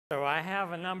So I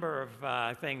have a number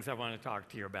of things I want to talk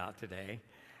to you about today.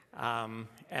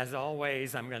 As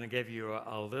always, I'm going to give you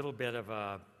a little bit of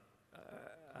a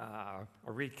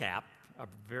recap, a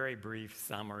very brief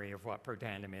summary of what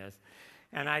Protandim is.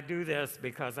 And I do this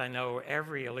because I know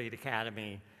every elite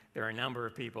academy, there are a number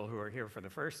of people who are here for the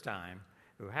first time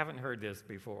who haven't heard this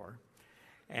before.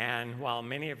 And while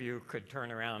many of you could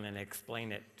turn around and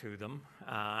explain it to them,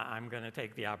 I'm going to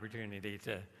take the opportunity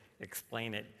to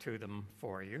explain it to them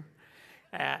for you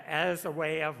as a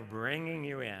way of bringing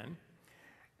you in.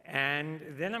 And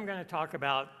then I'm going to talk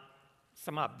about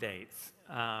some updates.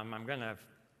 I'm going to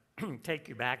take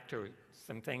you back to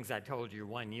some things I told you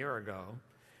 1 year ago.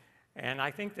 And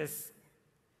I think this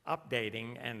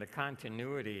updating and the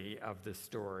continuity of the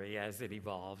story as it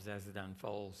evolves, as it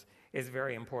unfolds, is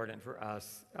very important for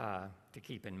us to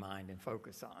keep in mind and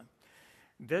focus on.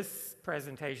 This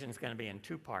presentation is going to be in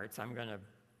two parts. I'm going to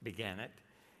begin it,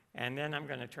 and then I'm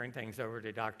going to turn things over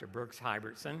to Dr. Brooks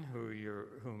Hybertson, who you're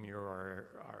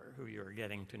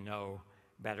getting to know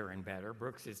better and better.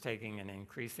 Brooks is taking an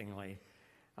increasingly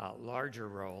larger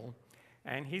role,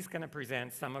 and he's going to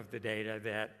present some of the data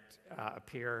that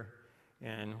appear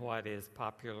in what is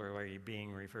popularly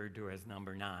being referred to as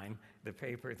number 9, the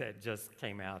paper that just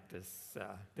came out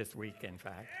this week, in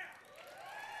fact.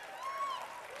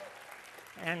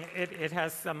 And it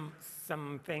has some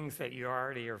things that you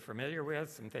already are familiar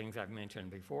with, some things I've mentioned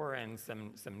before, and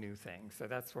some new things. So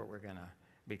that's what we're going to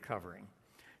be covering.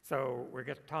 So we're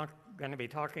going to be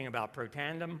talking about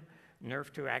Protandim,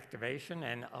 NRF2 activation,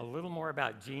 and a little more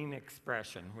about gene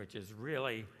expression, which is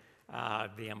really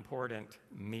the important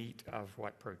meat of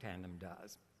what Protandim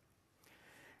does.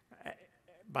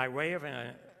 By way of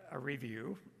a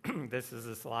review, this is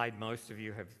a slide most of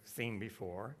you have seen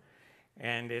before,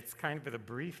 and it's kind of the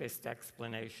briefest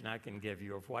explanation I can give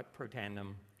you of what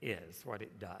Protandim is, what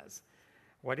it does.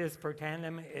 What is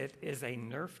Protandim? It is a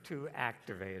NRF2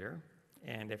 activator,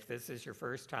 and if this is your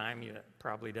first time, it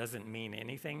probably doesn't mean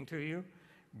anything to you,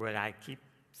 but I keep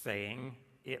saying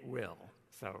it will.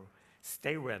 So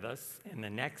stay with us. In the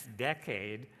next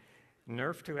decade,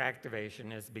 NRF2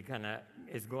 activation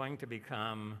is going to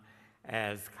become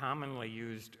as commonly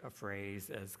used a phrase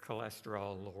as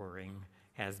cholesterol lowering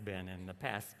has been in the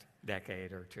past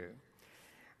decade or two.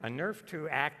 A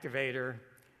NRF2 activator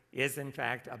is, in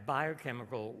fact, a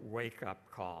biochemical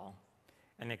wake-up call.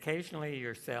 And occasionally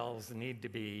your cells need to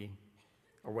be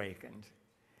awakened.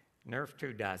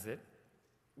 NRF2 does it.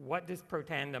 What does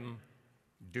Protandim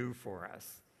do for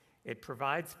us? It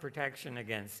provides protection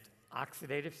against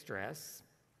oxidative stress,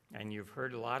 and you've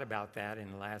heard a lot about that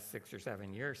in the last 6 or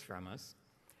 7 years from us.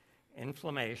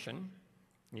 Inflammation,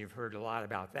 you've heard a lot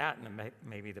about that in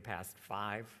maybe the past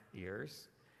 5 years.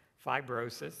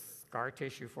 Fibrosis, scar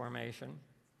tissue formation,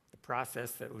 the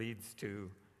process that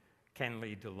can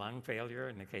lead to lung failure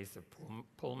in the case of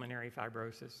pulmonary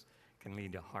fibrosis, can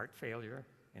lead to heart failure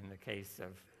in the case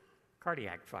of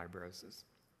cardiac fibrosis.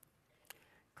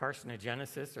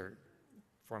 Carcinogenesis, or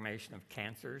formation of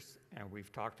cancers, and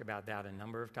we've talked about that a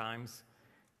number of times.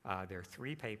 There are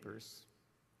 3 papers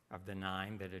of the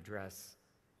 9 that address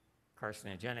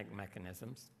carcinogenic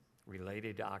mechanisms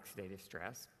related to oxidative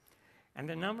stress,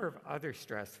 and a number of other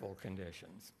stressful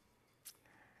conditions.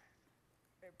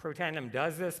 Protandim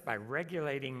does this by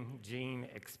regulating gene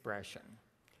expression.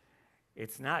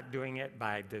 It's not doing it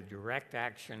by the direct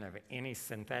action of any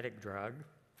synthetic drug.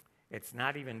 It's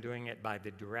not even doing it by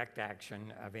the direct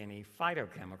action of any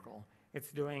phytochemical.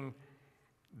 It's doing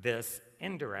this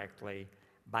indirectly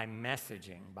by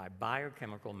messaging, by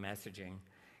biochemical messaging.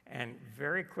 And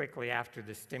very quickly after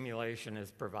the stimulation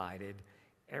is provided,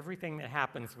 everything that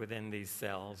happens within these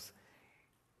cells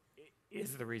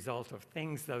is the result of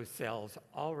things those cells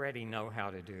already know how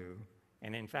to do,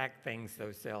 and in fact, things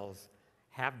those cells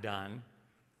have done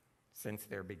since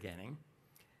their beginning,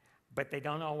 but they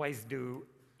don't always do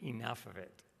enough of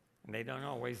it, and they don't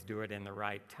always do it in the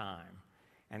right time.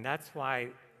 And that's why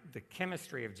the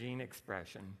chemistry of gene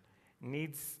expression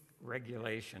needs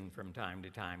regulation from time to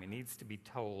time. It needs to be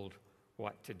told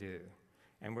what to do.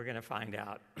 And we're going to find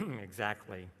out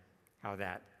exactly how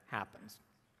that happens.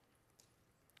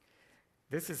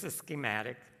 This is a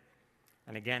schematic,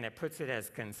 and again, it puts it as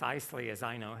concisely as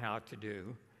I know how to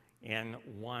do in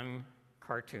one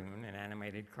cartoon, an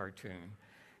animated cartoon.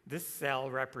 This cell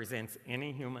represents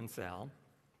any human cell.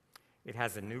 It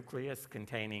has a nucleus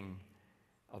containing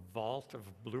a vault of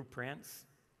blueprints,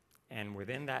 and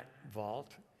within that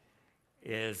vault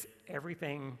is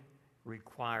everything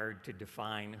required to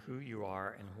define who you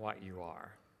are and what you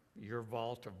are. Your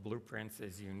vault of blueprints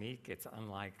is unique. It's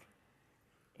unlike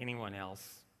anyone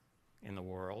else in the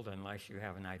world unless you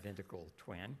have an identical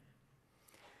twin.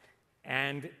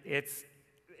 And it's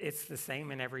the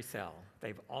same in every cell.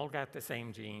 They've all got the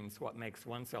same genes. What makes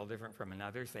one cell different from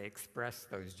another is they express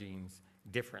those genes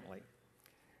differently.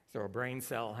 So a brain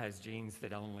cell has genes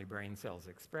that only brain cells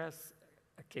express,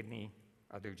 a kidney,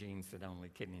 other genes that only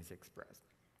kidneys express.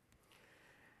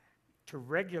 To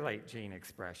regulate gene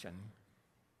expression,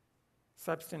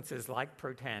 substances like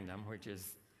Protandim, which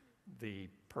is the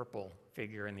purple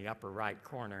figure in the upper right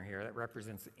corner here, that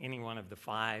represents any one of the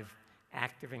 5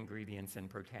 active ingredients in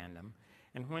Protandim,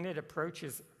 and when it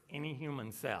approaches any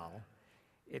human cell,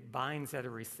 it binds at a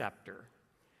receptor.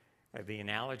 The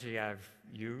analogy I've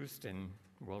used and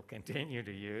will continue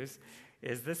to use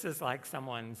is this is like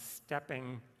someone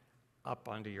stepping up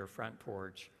onto your front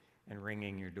porch and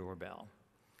ringing your doorbell.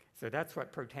 So that's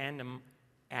what Protandim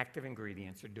active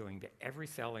ingredients are doing to every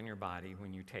cell in your body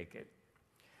when you take it.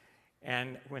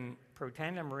 And when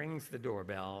Protandim rings the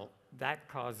doorbell, that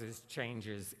causes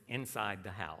changes inside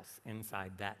the house,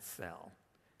 inside that cell.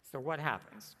 So what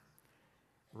happens?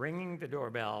 Ringing the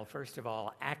doorbell, first of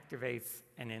all, activates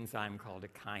an enzyme called a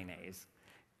kinase.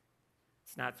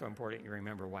 It's not so important you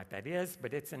remember what that is,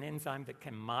 but it's an enzyme that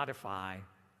can modify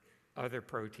other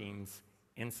proteins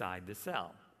inside the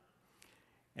cell.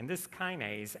 And this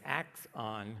kinase acts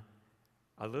on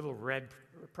a little red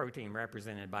protein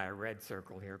represented by a red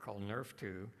circle here called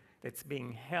NRF2 that's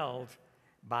being held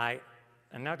by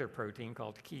another protein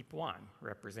called KEAP1,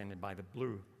 represented by the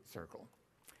blue circle.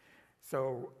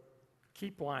 So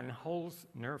KEAP1 holds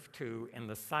NRF2 in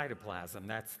the cytoplasm.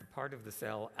 That's the part of the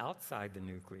cell outside the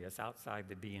nucleus, outside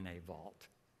the DNA vault,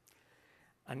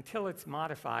 until it's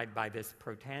modified by this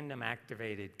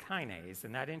Protandim-activated kinase,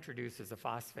 and that introduces a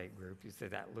phosphate group. You see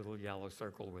that little yellow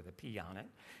circle with a P on it.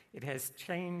 It has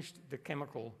changed the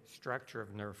chemical structure of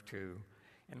NRF2,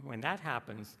 and when that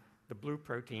happens, the blue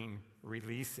protein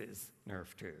releases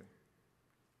NRF2.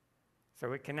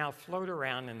 So it can now float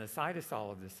around in the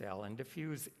cytosol of the cell and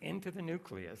diffuse into the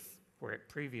nucleus, where it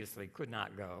previously could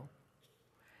not go.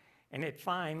 And it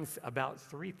finds about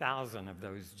 3,000 of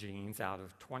those genes out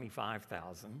of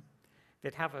 25,000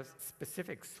 that have a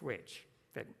specific switch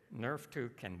that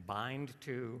NRF2 can bind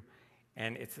to,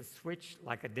 and it's a switch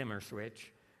like a dimmer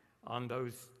switch on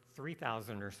those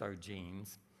 3,000 or so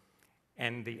genes.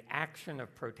 And the action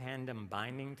of Protandim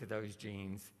binding to those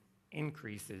genes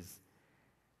increases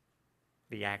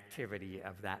the activity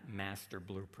of that master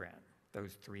blueprint,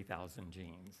 those 3,000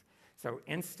 genes. So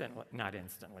not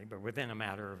instantly, but within a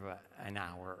matter of an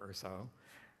hour or so,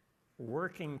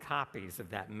 working copies of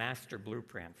that master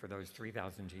blueprint for those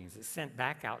 3,000 genes is sent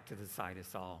back out to the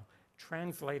cytosol,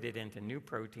 translated into new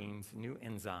proteins, new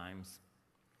enzymes,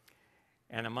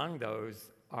 and among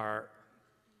those are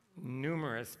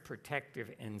numerous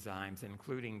protective enzymes,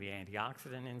 including the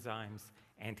antioxidant enzymes,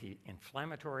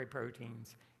 anti-inflammatory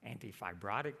proteins,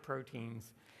 anti-fibrotic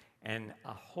proteins, and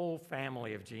a whole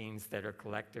family of genes that are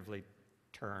collectively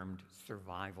termed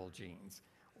survival genes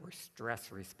or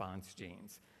stress response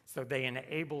genes. So they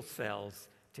enable cells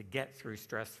to get through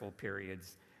stressful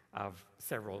periods of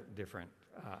several different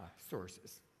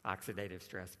sources, oxidative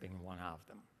stress being one of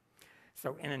them.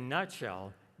 So in a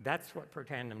nutshell, that's what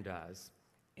Protandim does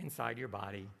inside your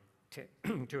body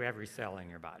to every cell in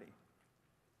your body.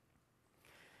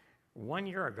 1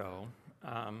 year ago,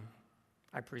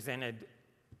 I presented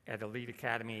at Elite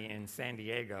Academy in San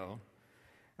Diego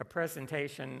a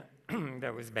presentation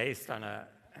that was based on a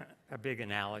big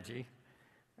analogy.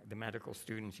 The medical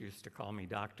students used to call me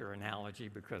Dr. Analogy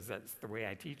because that's the way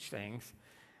I teach things.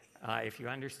 If you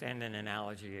understand an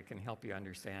analogy, it can help you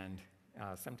understand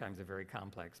sometimes a very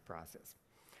complex process.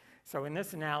 So in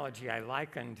this analogy, I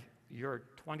likened your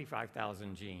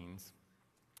 25,000 genes,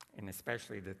 and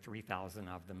especially the 3,000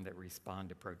 of them that respond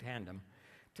to Protandim,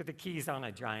 to the keys on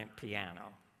a giant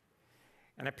piano.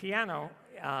 And a piano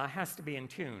has to be in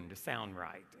tune to sound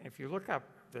right. If you look up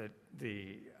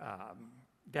the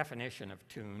definition of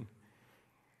tune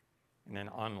in an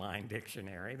online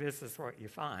dictionary, this is what you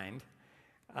find.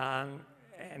 And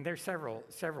there's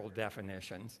several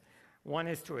definitions. One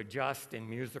is to adjust in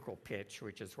musical pitch,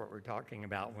 which is what we're talking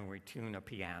about when we tune a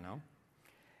piano.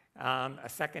 A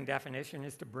second definition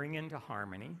is to bring into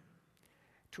harmony,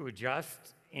 to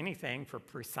adjust anything for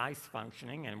precise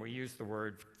functioning, and we use the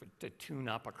word to tune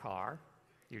up a car.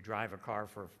 You drive a car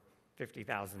for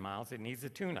 50,000 miles, it needs a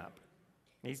tune-up.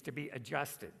 It needs to be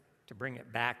adjusted to bring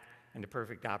it back into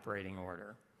perfect operating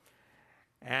order.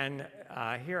 And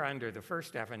here under the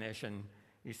first definition,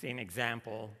 you see an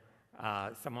example.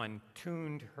 Someone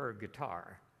tuned her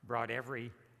guitar, brought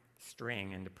every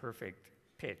string into perfect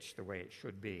pitch the way it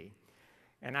should be.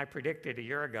 And I predicted a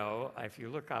year ago, if you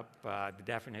look up the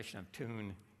definition of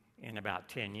tune in about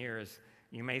 10 years,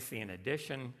 you may see an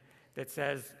addition that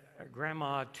says,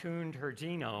 Grandma tuned her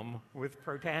genome with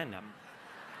Protandim.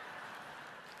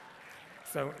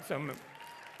 So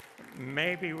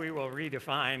maybe we will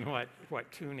redefine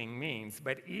what tuning means,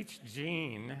 but each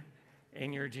gene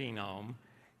in your genome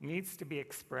needs to be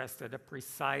expressed at a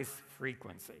precise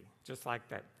frequency, just like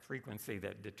that frequency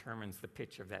that determines the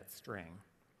pitch of that string.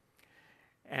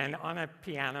 And on a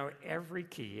piano, every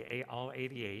key, all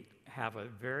 88, have a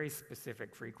very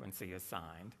specific frequency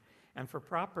assigned. And for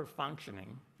proper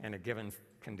functioning in a given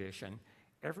condition,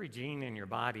 every gene in your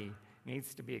body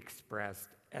needs to be expressed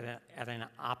at an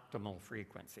optimal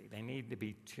frequency. They need to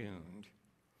be tuned.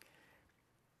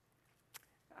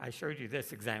 I showed you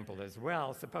this example as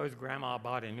well. Suppose Grandma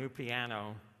bought a new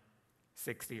piano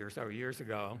 60 or so years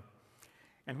ago,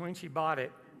 and when she bought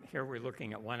it, here we're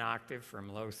looking at one octave from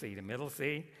low C to middle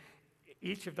C.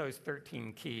 Each of those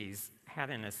 13 keys had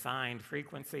an assigned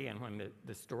frequency, and when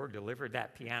the store delivered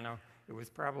that piano, it was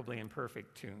probably in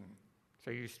perfect tune. So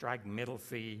you strike middle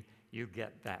C, you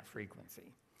get that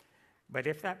frequency. But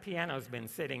if that piano's been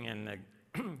sitting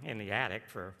in the attic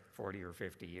for 40 or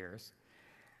 50 years,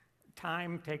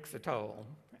 time takes a toll.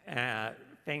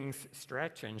 Things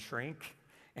stretch and shrink,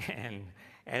 and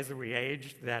as we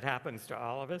age, that happens to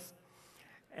all of us.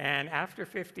 And after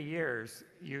 50 years,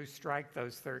 you strike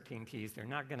those 13 keys, they're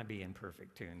not going to be in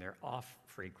perfect tune. They're off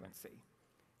frequency.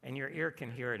 And your ear can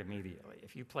hear it immediately.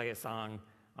 If you play a song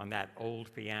on that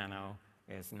old piano,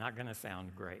 it's not going to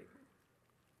sound great.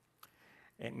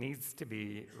 It needs to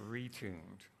be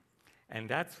retuned. And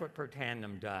that's what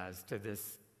Protandim does to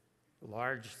this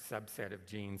large subset of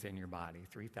genes in your body.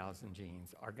 3,000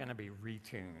 genes are going to be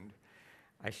retuned.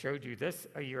 I showed you this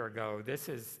a year ago. This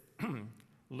is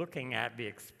looking at the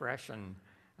expression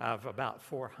of about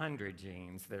 400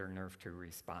 genes that are nerve-2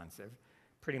 responsive,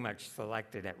 pretty much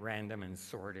selected at random and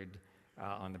sorted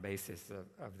on the basis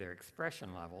of their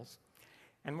expression levels.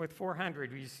 And with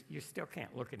 400, you still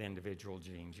can't look at individual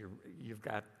genes. You've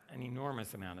got an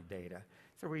enormous amount of data.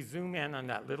 So we zoom in on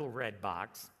that little red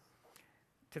box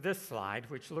to this slide,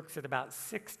 which looks at about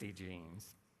 60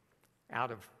 genes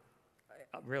out of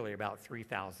really about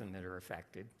 3,000 that are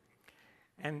affected.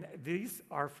 And these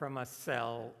are from a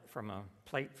cell, from a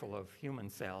plate full of human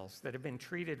cells that have been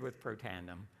treated with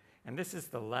Protandim. And this is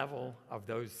the level of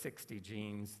those 60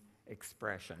 genes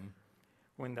expression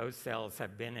when those cells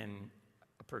have been in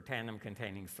a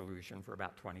Protandim-containing solution for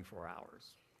about 24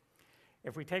 hours.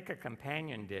 If we take a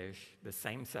companion dish, the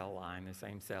same cell line, the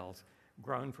same cells,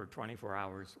 grown for 24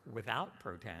 hours without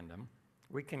Protandim,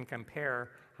 we can compare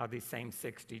how these same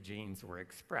 60 genes were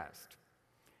expressed.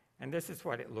 And this is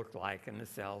what it looked like in the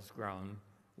cells grown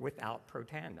without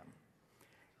Protandim.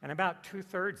 And about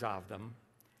 2/3 of them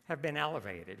have been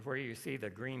elevated. Where you see the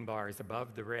green bars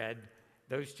above the red,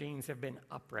 those genes have been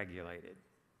upregulated.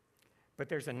 But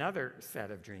there's another set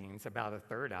of genes, about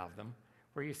 1/3 of them,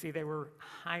 where you see they were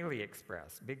highly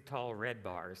expressed, big, tall red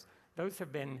bars. Those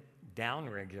have been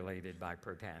downregulated by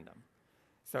Protandim.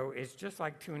 So it's just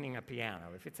like tuning a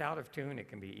piano. If it's out of tune, it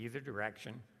can be either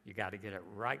direction. You got to get it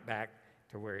right back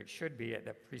to where it should be at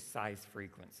that precise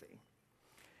frequency.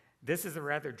 This is a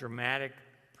rather dramatic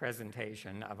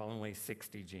presentation of only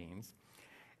 60 genes.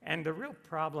 And the real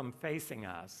problem facing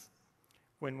us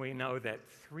when we know that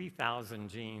 3,000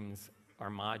 genes are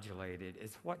modulated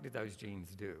is, what do those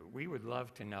genes do? We would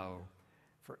love to know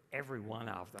for every one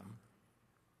of them,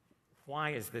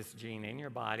 why is this gene in your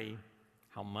body?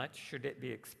 How much should it be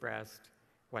expressed?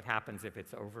 What happens if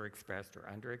it's overexpressed or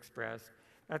underexpressed?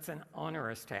 That's an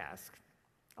onerous task,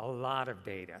 a lot of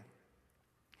data.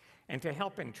 And to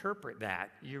help interpret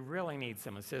that, you really need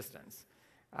some assistance.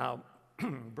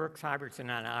 Brooks Hybertson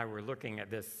and I were looking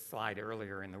at this slide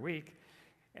earlier in the week,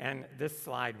 and this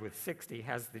slide with 60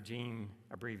 has the gene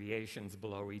abbreviations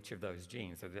below each of those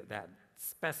genes, so that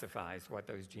specifies what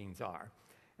those genes are.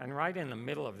 And right in the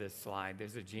middle of this slide,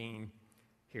 there's a gene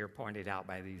here pointed out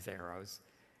by these arrows.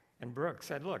 And Brooks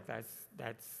said, look,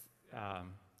 that's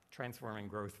transforming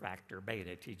growth factor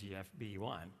beta,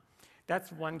 TGFB1.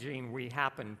 That's one gene we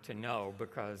happen to know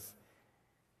because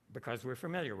we're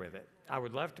familiar with it. I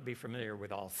would love to be familiar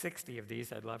with all 60 of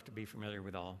these. I'd love to be familiar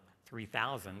with all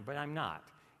 3,000, but I'm not.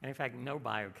 And in fact, no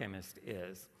biochemist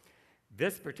is.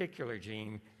 This particular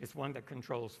gene is one that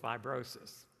controls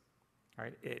fibrosis.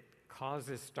 Right? It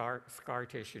causes scar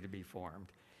tissue to be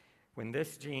formed. When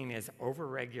this gene is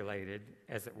overregulated,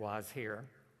 as it was here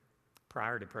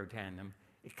prior to Protandim,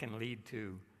 it can lead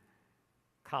to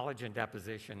collagen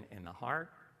deposition in the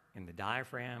heart, in the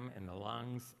diaphragm, in the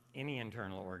lungs, any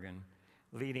internal organ,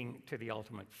 leading to the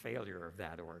ultimate failure of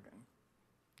that organ,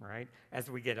 right? As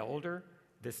we get older,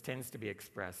 this tends to be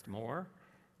expressed more.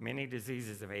 Many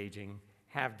diseases of aging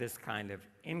have this kind of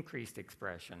increased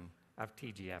expression of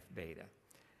TGF-beta.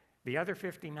 The other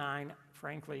 59,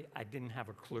 frankly, I didn't have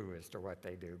a clue as to what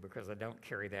they do because I don't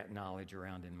carry that knowledge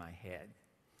around in my head.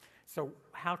 So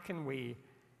how can we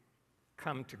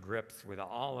come to grips with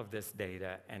all of this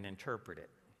data and interpret it?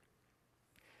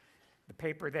 The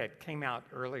paper that came out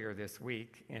earlier this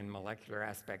week in Molecular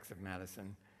Aspects of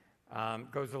Medicine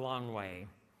goes a long way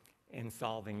in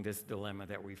solving this dilemma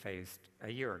that we faced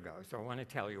a year ago. So I want to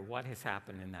tell you what has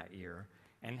happened in that year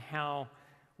and how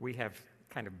we have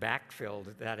kind of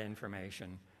backfilled that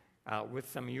information with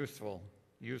some useful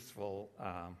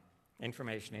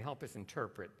information to help us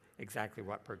interpret exactly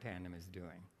what Protandim is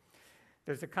doing.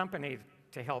 There's a company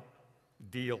to help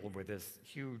deal with this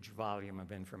huge volume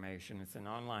of information. It's an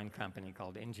online company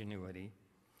called Ingenuity.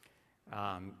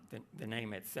 The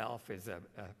name itself is a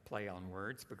play on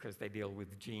words because they deal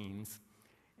with genes,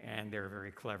 and they're a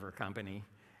very clever company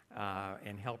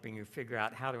in helping you figure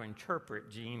out how to interpret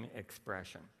gene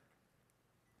expression.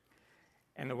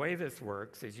 And the way this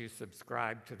works is you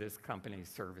subscribe to this company's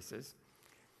services,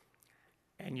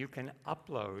 and you can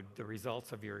upload the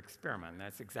results of your experiment.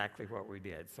 That's exactly what we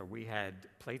did. So we had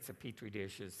plates of Petri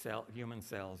dishes, human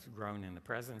cells grown in the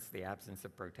presence, the absence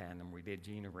of Protandim. We did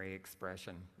gene array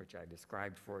expression, which I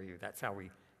described for you. That's how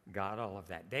we got all of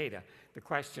that data. The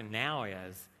question now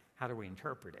is, how do we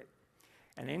interpret it?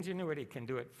 And Ingenuity can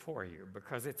do it for you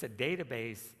because it's a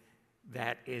database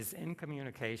that is in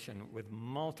communication with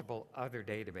multiple other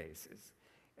databases.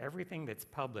 Everything that's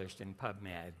published in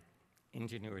PubMed,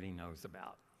 Ingenuity knows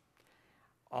about.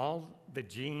 All the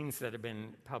genes that have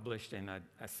been published in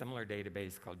a similar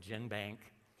database called GenBank,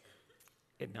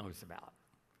 it knows about.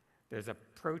 There's a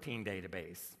protein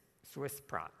database,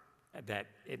 SwissProt, that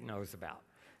it knows about.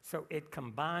 So it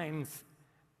combines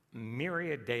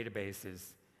myriad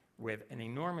databases with an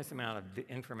enormous amount of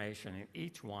information in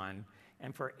each one,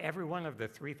 and for every one of the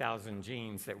 3,000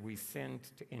 genes that we send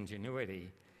to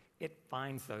Ingenuity, it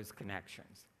finds those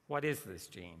connections. What is this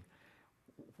gene?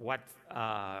 What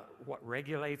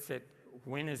regulates it?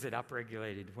 When is it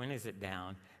upregulated? When is it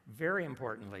down? Very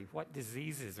importantly, what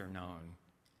diseases are known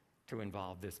to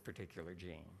involve this particular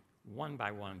gene? One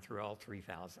by one through all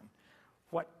 3,000.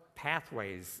 What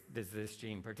pathways does this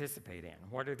gene participate in?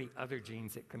 What are the other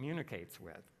genes it communicates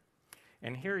with?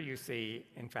 And here you see,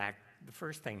 in fact, the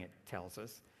first thing it tells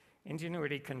us,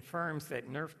 Ingenuity confirms that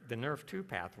the NRF2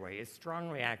 pathway is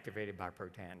strongly activated by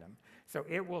Protandim. So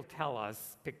it will tell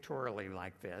us pictorially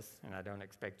like this, and I don't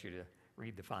expect you to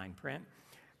read the fine print,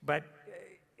 but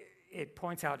it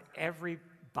points out every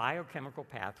biochemical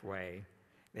pathway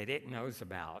that it knows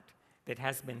about that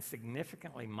has been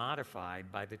significantly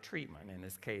modified by the treatment, in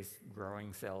this case,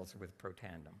 growing cells with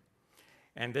Protandim.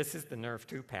 And this is the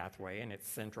NRF2 pathway, and it's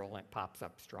central, and it pops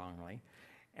up strongly.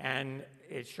 And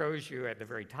it shows you at the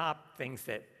very top things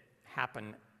that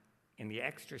happen in the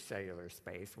extracellular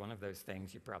space. One of those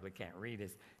things you probably can't read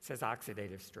says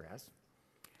oxidative stress.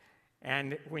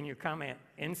 And when you come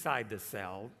inside the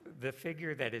cell, the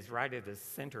figure that is right at the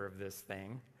center of this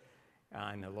thing,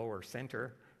 in the lower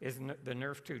center, is the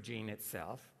NRF2 gene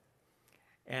itself.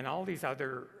 And all these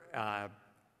other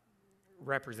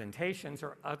representations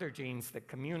are other genes that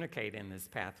communicate in this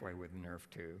pathway with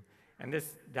NRF2. And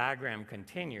this diagram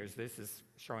continues. This is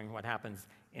showing what happens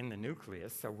in the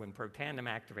nucleus. So when Protandim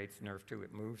activates NRF2,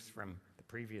 it moves from the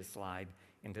previous slide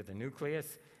into the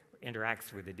nucleus,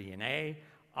 interacts with the DNA.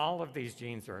 All of these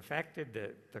genes are affected.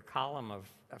 The column of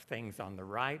things on the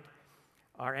right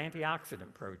are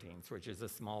antioxidant proteins, which is a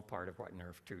small part of what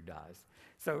NRF2 does.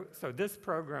 So this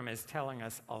program is telling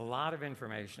us a lot of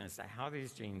information as to how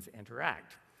these genes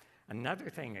interact.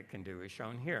 Another thing it can do is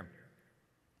shown here.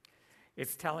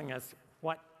 It's telling us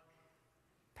what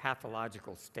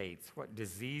pathological states, what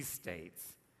disease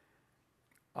states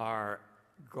are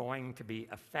going to be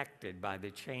affected by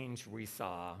the change we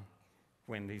saw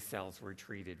when these cells were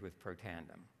treated with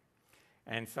Protandim.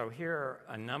 And so here are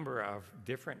a number of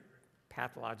different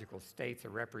pathological states are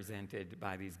represented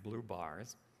by these blue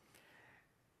bars.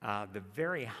 The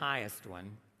very highest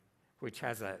one, which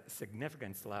has a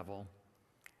significance level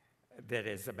that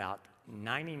is about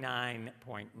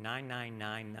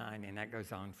 99.9999, and that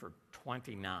goes on for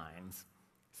 29s.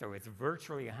 So it's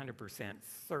virtually 100%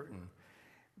 certain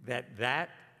that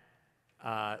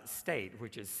state,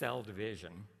 which is cell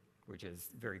division, which is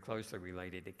very closely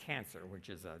related to cancer, which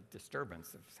is a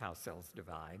disturbance of how cells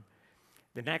divide.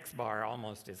 The next bar,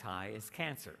 almost as high, is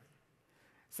cancer.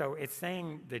 So it's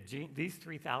saying that these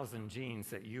 3,000 genes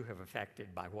that you have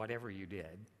affected by whatever you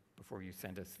did before you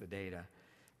sent us the data,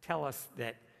 tell us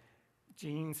that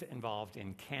genes involved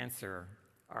in cancer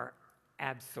are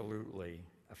absolutely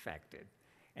affected.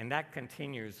 And that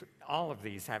continues. All of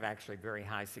these have actually very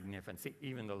high significance.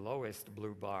 Even the lowest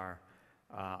blue bar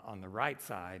on the right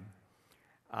side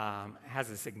has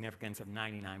a significance of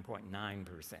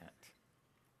 99.9%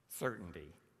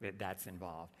 certainty that that's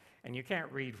involved. And you can't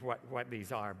read what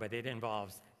these are, but it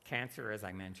involves cancer, as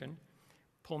I mentioned,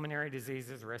 pulmonary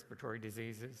diseases, respiratory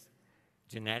diseases,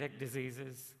 genetic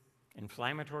diseases,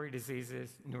 inflammatory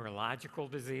diseases, neurological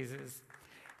diseases,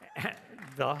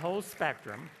 the whole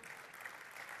spectrum.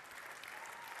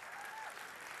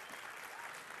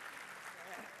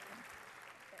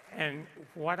 And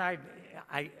what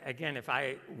again, if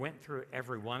I went through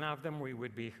every one of them, we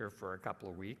would be here for a couple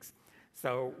of weeks.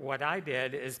 So what I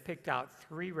did is picked out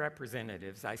 3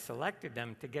 representatives. I selected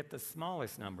them to get the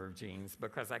smallest number of genes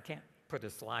because I can't put a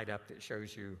slide up that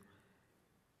shows you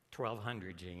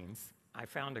 1,200 genes. I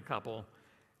found a couple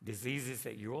diseases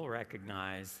that you will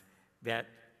recognize that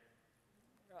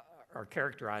are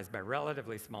characterized by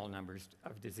relatively small numbers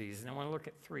of diseases, and I want to look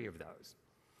at 3 of those.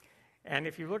 And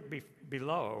if you look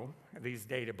below, these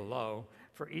data below,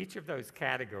 for each of those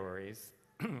categories,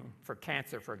 for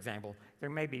cancer, for example, there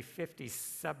may be 50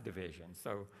 subdivisions.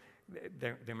 So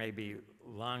there may be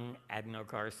lung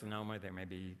adenocarcinoma, there may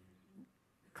be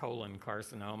colon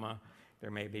carcinoma, there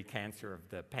may be cancer of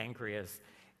the pancreas.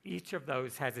 Each of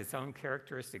those has its own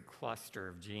characteristic cluster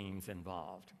of genes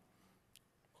involved.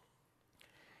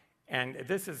 And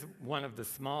this is one of the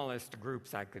smallest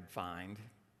groups I could find,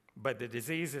 but the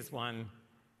disease is one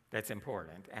that's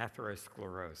important,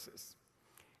 atherosclerosis.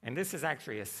 And this is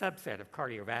actually a subset of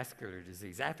cardiovascular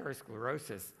disease.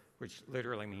 Atherosclerosis, which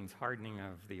literally means hardening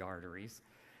of the arteries,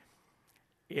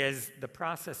 is the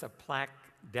process of plaque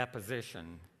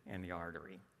deposition in the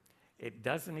artery. It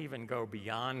doesn't even go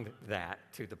beyond that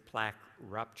to the plaque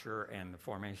rupture and the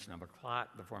formation of a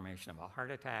clot, the formation of a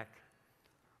heart attack,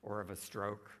 or of a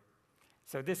stroke.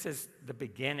 So this is the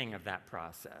beginning of that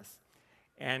process.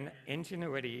 And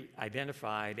Ingenuity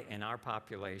identified in our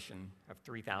population of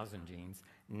 3,000 genes,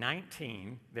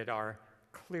 19 that are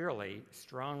clearly,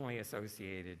 strongly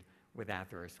associated with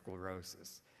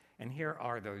atherosclerosis. And here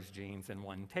are those genes in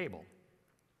one table.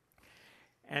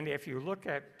 And if you look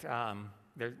at,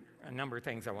 there's a number of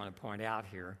things I want to point out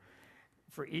here.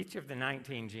 For each of the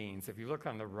 19 genes, if you look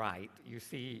on the right, you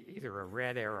see either a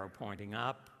red arrow pointing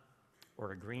up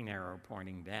or a green arrow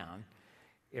pointing down.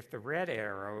 If the red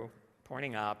arrow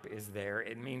pointing up is there,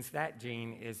 it means that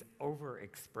gene is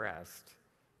overexpressed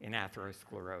in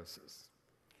atherosclerosis.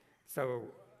 So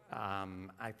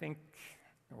I think,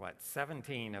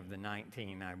 17 of the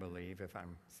 19, I believe, if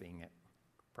I'm seeing it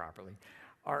properly,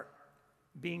 are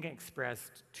being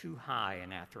expressed too high in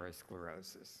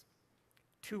atherosclerosis.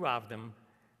 2 of them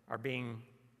are being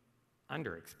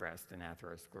underexpressed in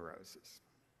atherosclerosis.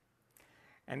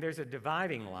 And there's a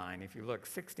dividing line. If you look,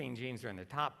 16 genes are in the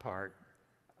top part,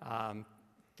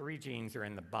 3 genes are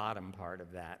in the bottom part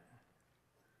of that.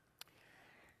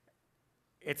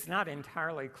 It's not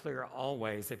entirely clear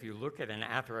always if you look at an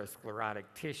atherosclerotic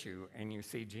tissue and you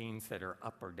see genes that are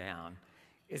up or down.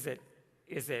 Is it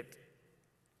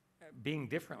being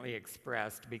differently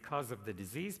expressed because of the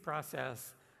disease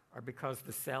process or because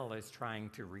the cell is trying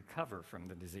to recover from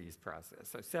the disease process?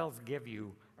 So cells give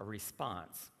you a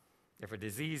response. If a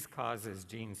disease causes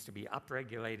genes to be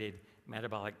upregulated,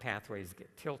 metabolic pathways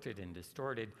get tilted and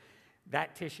distorted,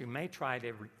 that tissue may try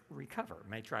to recover,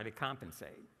 may try to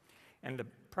compensate. And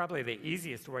probably the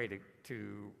easiest way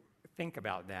to think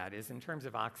about that is in terms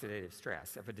of oxidative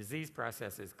stress. If a disease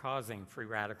process is causing free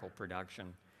radical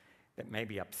production that may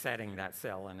be upsetting that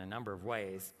cell in a number of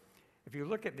ways, if you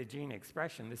look at the gene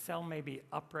expression, the cell may be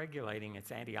upregulating its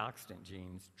antioxidant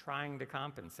genes, trying to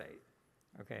compensate.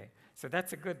 Okay, so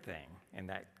that's a good thing in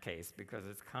that case because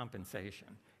it's compensation.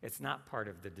 It's not part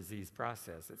of the disease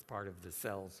process. It's part of the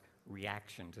cell's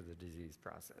reaction to the disease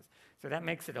process. So that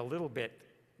makes it a little bit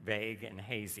vague and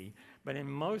hazy, but in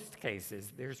most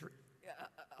cases, there's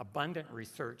abundant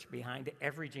research behind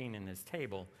every gene in this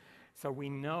table, so we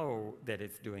know that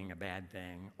it's doing a bad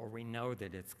thing, or we know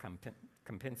that it's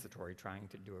compensatory, trying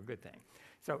to do a good thing.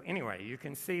 So anyway, you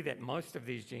can see that most of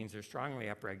these genes are strongly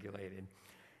upregulated.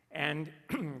 And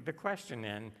the question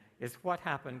then is what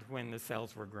happened when the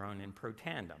cells were grown in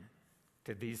Protandim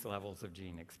to these levels of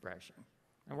gene expression?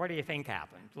 And what do you think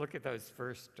happened? Look at those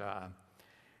first,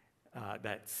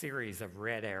 that series of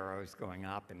red arrows going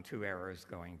up and 2 arrows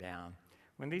going down.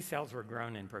 When these cells were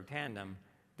grown in Protandim,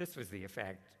 this was the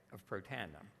effect of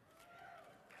Protandim.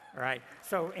 All right,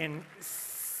 so in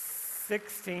 6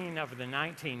 16 of the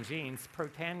 19 genes,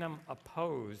 Protandim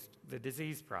opposed the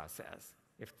disease process.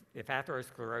 If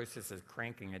atherosclerosis is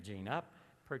cranking a gene up,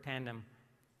 Protandim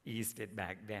eased it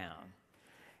back down.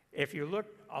 If you look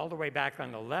all the way back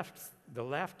on the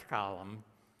left column,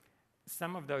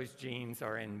 some of those genes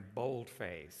are in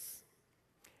boldface.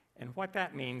 And what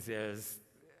that means is,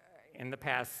 in the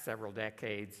past several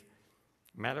decades,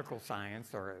 medical science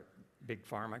or big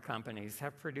pharma companies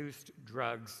have produced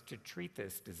drugs to treat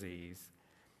this disease.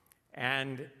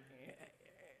 And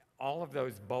all of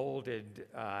those bolded,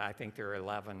 I think there are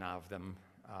 11 of them,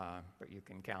 but you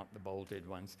can count the bolded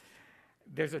ones.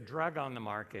 There's a drug on the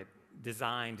market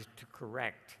designed to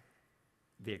correct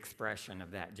the expression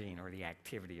of that gene or the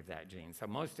activity of that gene. So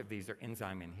most of these are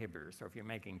enzyme inhibitors. So if you're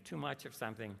making too much of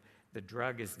something, the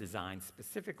drug is designed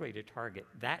specifically to target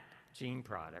that gene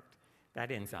product,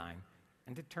 that enzyme,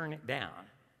 and to turn it down.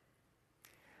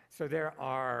 So there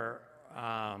are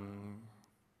 9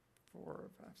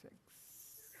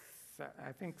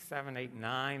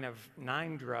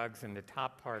 drugs in the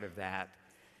top part of that.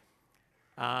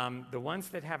 The ones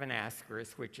that have an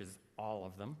asterisk, which is all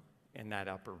of them in that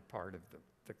upper part of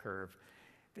the curve,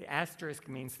 the asterisk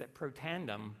means that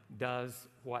Protandim does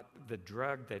what the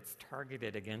drug that's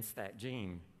targeted against that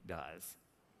gene does.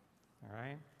 All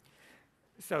right?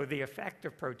 So the effect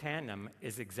of Protandim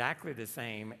is exactly the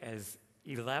same as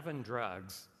 11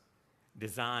 drugs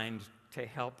designed to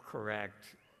help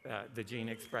correct the gene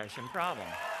expression problem.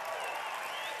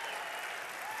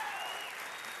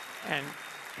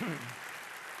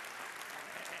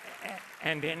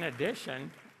 And in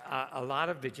addition, a lot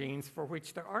of the genes for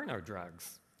which there are no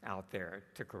drugs out there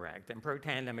to correct. And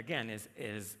Protandim, again,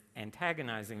 is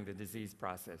antagonizing the disease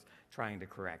process, trying to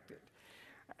correct it.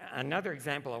 Another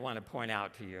example I want to point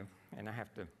out to you, and I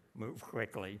have to move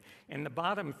quickly. In the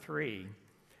bottom 3,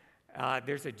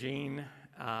 there's a gene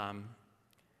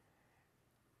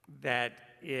that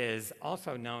is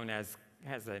also known as,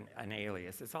 has an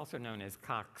alias. It's also known as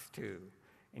COX-2.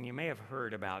 And you may have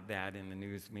heard about that in the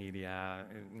news media,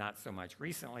 not so much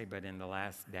recently, but in the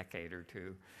last decade or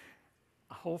two.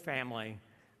 A whole family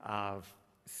of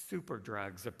super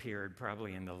drugs appeared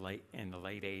probably in the late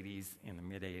 80s, in the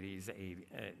mid 80s,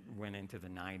 went into the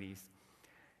 90s,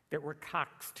 that were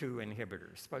COX-2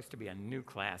 inhibitors, supposed to be a new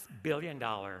class,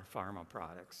 billion-dollar pharma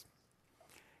products.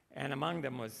 And among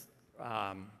them was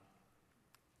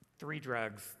 3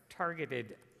 drugs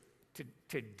targeted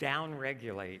to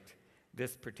downregulate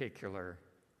this particular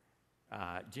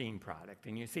gene product.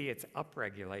 And you see it's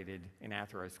upregulated in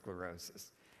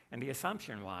atherosclerosis. And the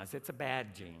assumption was it's a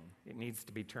bad gene. It needs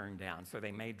to be turned down. So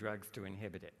they made drugs to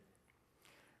inhibit it.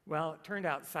 Well, it turned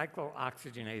out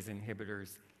cyclooxygenase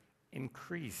inhibitors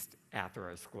increased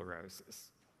atherosclerosis.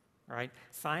 All right?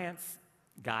 Science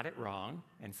got it wrong,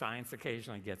 and science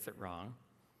occasionally gets it wrong.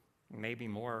 Maybe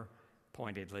more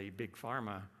pointedly, Big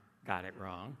Pharma got it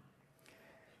wrong.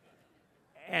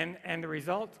 And the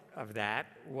result of that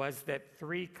was that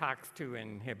 3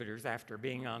 COX-2 inhibitors, after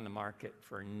being on the market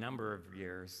for a number of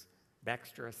years,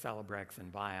 Bextra, Celebrex,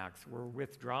 and Vioxx, were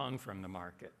withdrawn from the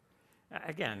market.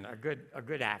 Again, a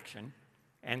good action.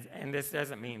 And this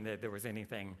doesn't mean that there was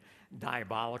anything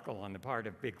diabolical on the part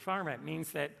of Big Pharma. It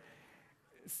means that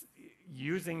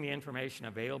using the information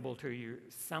available to you,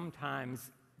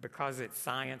 sometimes because it's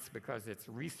science, because it's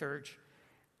research,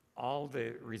 all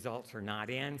the results are not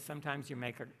in. Sometimes you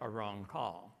make a wrong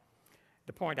call.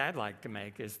 The point I'd like to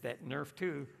make is that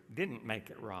NRF2 didn't make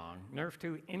it wrong.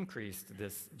 NRF2 increased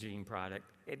this gene product.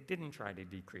 It didn't try to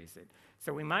decrease it.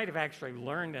 So we might have actually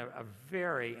learned a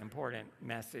very important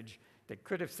message that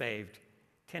could have saved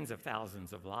tens of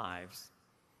thousands of lives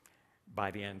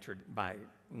by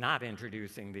not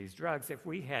introducing these drugs if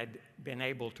we had been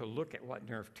able to look at what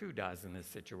NRF2 does in this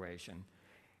situation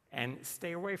and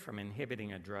stay away from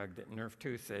inhibiting a drug that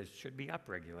NRF2 says should be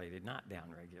upregulated, not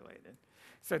downregulated.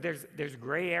 So there's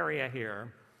gray area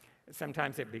here.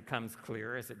 Sometimes it becomes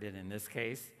clear, as it did in this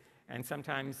case, and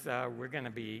sometimes we're going to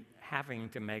be having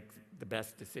to make the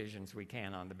best decisions we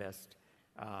can on the best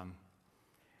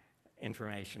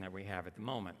information that we have at the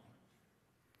moment.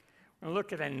 We'll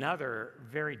look at another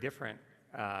very different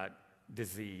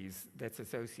disease that's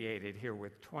associated here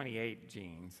with 28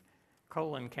 genes,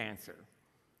 colon cancer.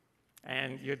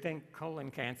 And you'd think colon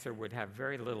cancer would have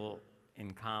very little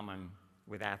in common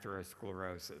with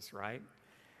atherosclerosis, right?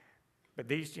 But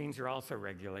these genes are also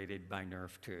regulated by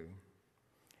NRF2.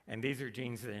 And these are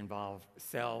genes that involve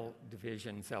cell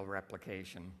division, cell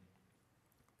replication.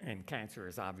 And cancer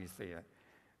is obviously a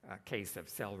case of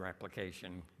cell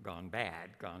replication gone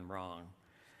bad, gone wrong.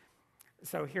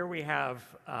 So here we have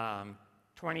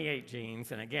 28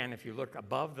 genes, and again, if you look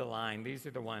above the line, these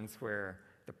are the ones where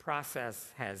the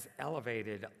process has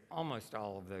elevated almost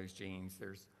all of those genes.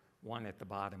 There's one at the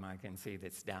bottom I can see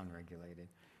that's downregulated.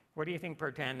 What do you think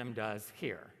Protandim does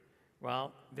here?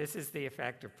 Well, this is the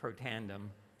effect of Protandim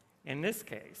in this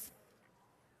case,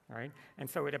 right? And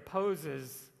so it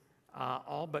opposes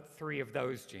all but 3 of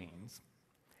those genes.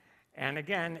 And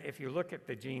again, if you look at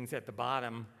the genes at the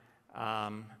bottom,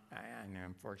 and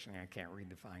unfortunately I can't read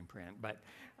the fine print, but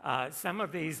some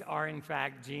of these are in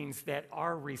fact genes that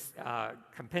are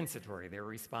compensatory, they're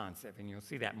responsive, and you'll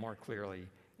see that more clearly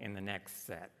in the next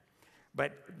set.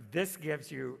 But this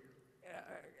gives you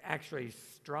actually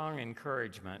strong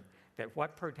encouragement that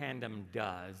what Protandim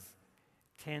does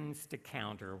tends to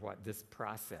counter what this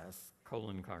process,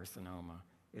 colon carcinoma,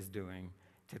 is doing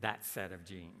to that set of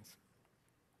genes.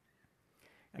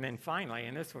 And then finally,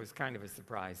 and this was kind of a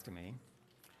surprise to me,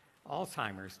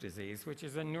 Alzheimer's disease, which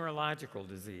is a neurological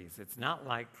disease. It's not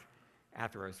like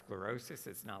atherosclerosis,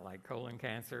 it's not like colon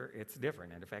cancer, it's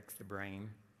different. It affects the brain,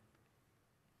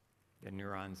 the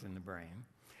neurons in the brain.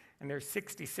 And there's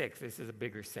 66, this is a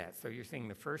bigger set, so you're seeing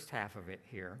the first half of it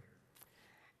here.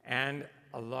 And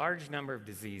a large number of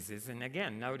diseases, and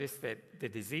again, notice that the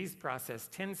disease process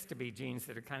tends to be genes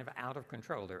that are kind of out of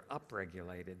control. They're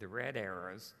upregulated, the red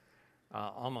arrows,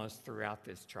 almost throughout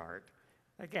this chart.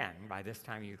 Again, by this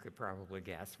time you could probably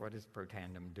guess, what does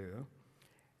Protandim do?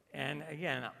 And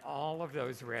again, all of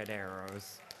those red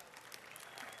arrows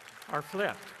are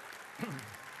flipped.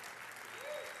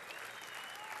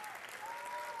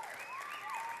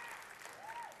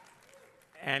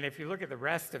 And if you look at the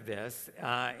rest of this,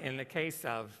 in the case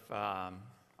of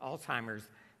Alzheimer's,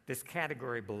 this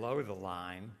category below the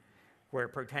line, where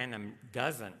Protandim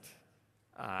doesn't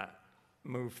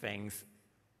move things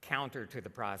counter to the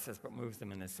process, but moves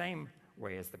them in the same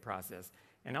way as the process.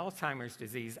 In Alzheimer's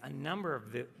disease, a number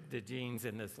of the genes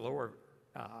in this lower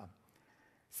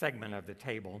segment of the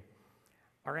table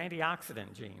are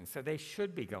antioxidant genes, so they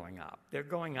should be going up. They're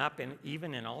going up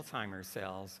even in Alzheimer's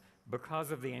cells because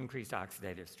of the increased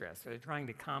oxidative stress. So they're trying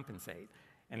to compensate.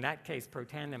 In that case,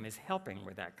 Protandim is helping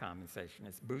with that compensation.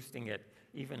 It's boosting it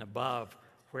even above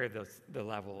where the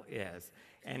level is.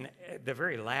 And the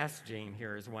very last gene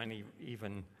here is one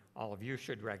even all of you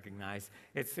should recognize.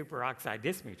 It's superoxide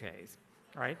dismutase,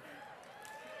 right?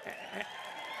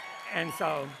 And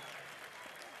so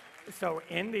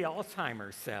in the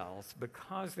Alzheimer's cells,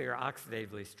 because they're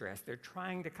oxidatively stressed, they're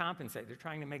trying to compensate. They're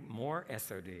trying to make more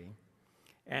SOD.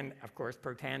 And of course,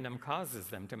 Protandim causes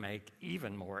them to make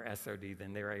even more SOD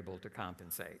than they're able to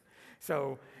compensate.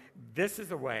 So this is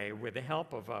a way, with the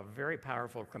help of a very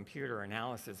powerful computer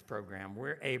analysis program,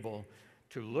 we're able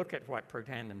to look at what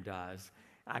Protandim does.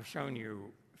 I've shown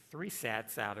you 3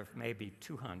 sets out of maybe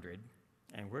 200,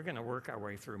 and we're going to work our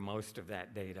way through most of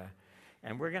that data.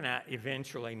 And we're going to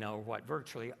eventually know what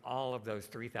virtually all of those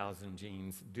 3,000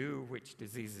 genes do, which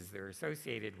diseases they're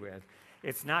associated with.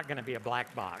 It's not going to be a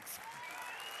black box.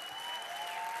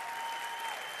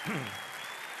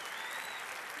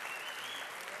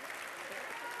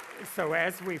 So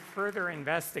as we further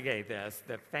investigate this,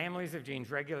 the families of genes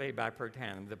regulated by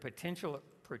Protandim, the potential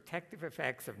protective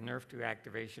effects of NRF2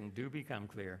 activation do become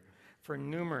clear for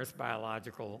numerous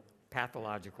pathological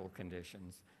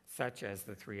conditions, such as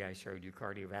the 3 I showed you: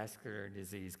 cardiovascular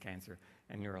disease, cancer,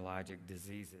 and neurologic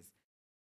diseases.